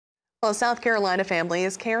Well, a South Carolina family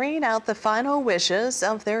is carrying out the final wishes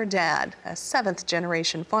of their dad, a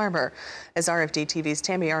seventh-generation farmer. As RFD-TV's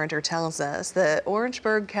Tammy Arnder tells us, the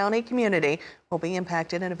Orangeburg County community will be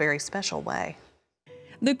impacted in a very special way.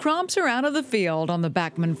 The crops are out of the field on the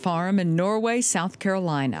Backman farm in Norway, South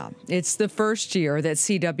Carolina. It's the first year that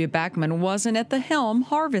C.W. Backman wasn't at the helm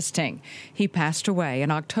harvesting. He passed away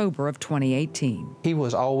in October of 2018. He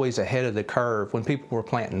was always ahead of the curve. When people were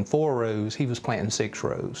planting 4 rows, he was planting 6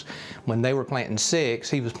 rows. When they were planting 6,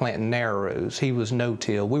 he was planting narrow rows. He was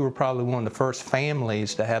no-till. We were probably one of the first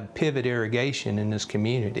families to have pivot irrigation in this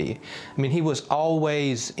community. I mean, he was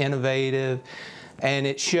always innovative. And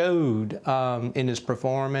it showed in his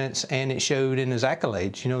performance, and it showed in his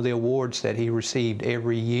accolades, you know, the awards that he received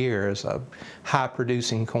every year as a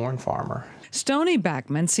high-producing corn farmer. Stoney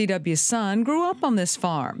Backman, C.W.'s son, grew up on this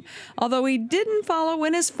farm. Although he didn't follow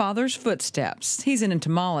in his father's footsteps, he's an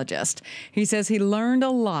entomologist. He says he learned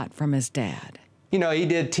a lot from his dad. You know, he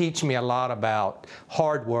did teach me a lot about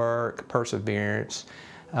hard work, perseverance,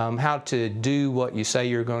 how to do what you say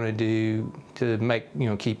you're going to do, to make,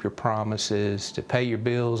 keep your promises, to pay your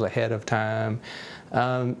bills ahead of time.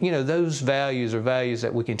 Those values are values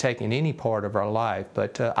that we can take in any part of our life,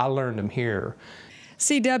 but I learned them here.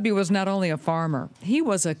 C.W. was not only a farmer, he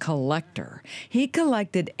was a collector. He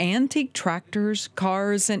collected antique tractors,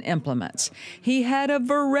 cars, and implements. He had a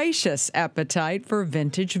voracious appetite for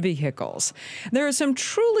vintage vehicles. There are some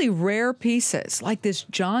truly rare pieces, like this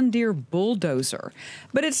John Deere bulldozer.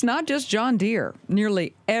 But it's not just John Deere.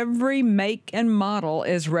 Nearly every make and model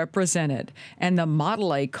is represented, and the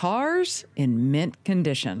Model A cars in mint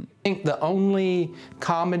condition. I think the only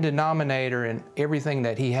common denominator in everything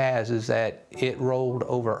that he has is that it rolled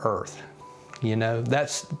over earth. You know,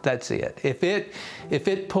 that's it. If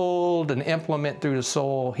it pulled an implement through the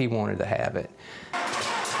soil, he wanted to have it.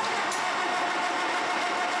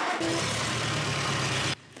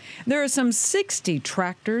 There are some 60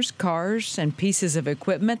 tractors, cars, and pieces of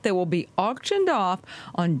equipment that will be auctioned off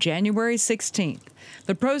on January 16th.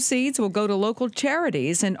 The proceeds will go to local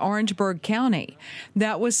charities in Orangeburg County.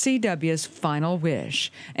 That was C.W.'s final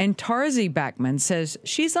wish, and Tarzi Backman says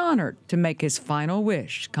she's honored to make his final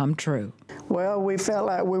wish come true. Well, we felt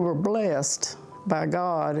like we were blessed by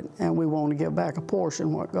God, and we want to give back a portion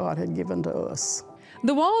of what God had given to us.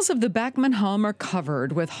 The walls of the Backman home are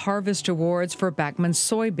covered with harvest awards for Backman's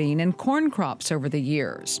soybean and corn crops over the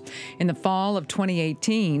years. In the fall of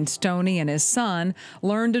 2018, Stoney and his son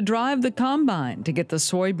learned to drive the combine to get the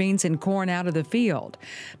soybeans and corn out of the field.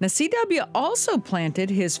 Now, C.W. also planted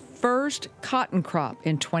his first cotton crop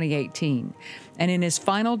in 2018. And in his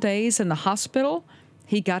final days in the hospital,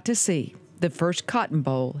 he got to see the first cotton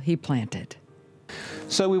boll he planted.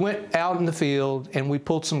 So we went out in the field and we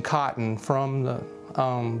pulled some cotton from the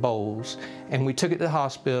bowls, and we took it to the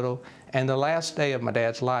hospital, and the last day of my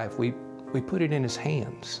dad's life, we put it in his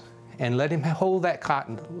hands and let him hold that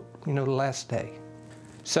cotton, the last day.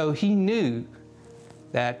 So he knew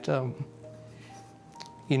that,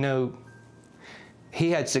 he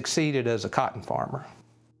had succeeded as a cotton farmer.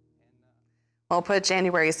 I'll put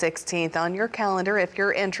January 16th on your calendar if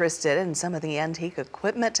you're interested in some of the antique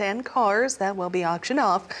equipment and cars that will be auctioned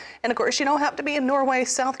off. And of course, you don't have to be in Norway,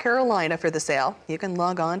 South Carolina for the sale. You can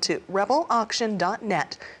log on to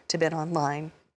rebelauction.net to bid online.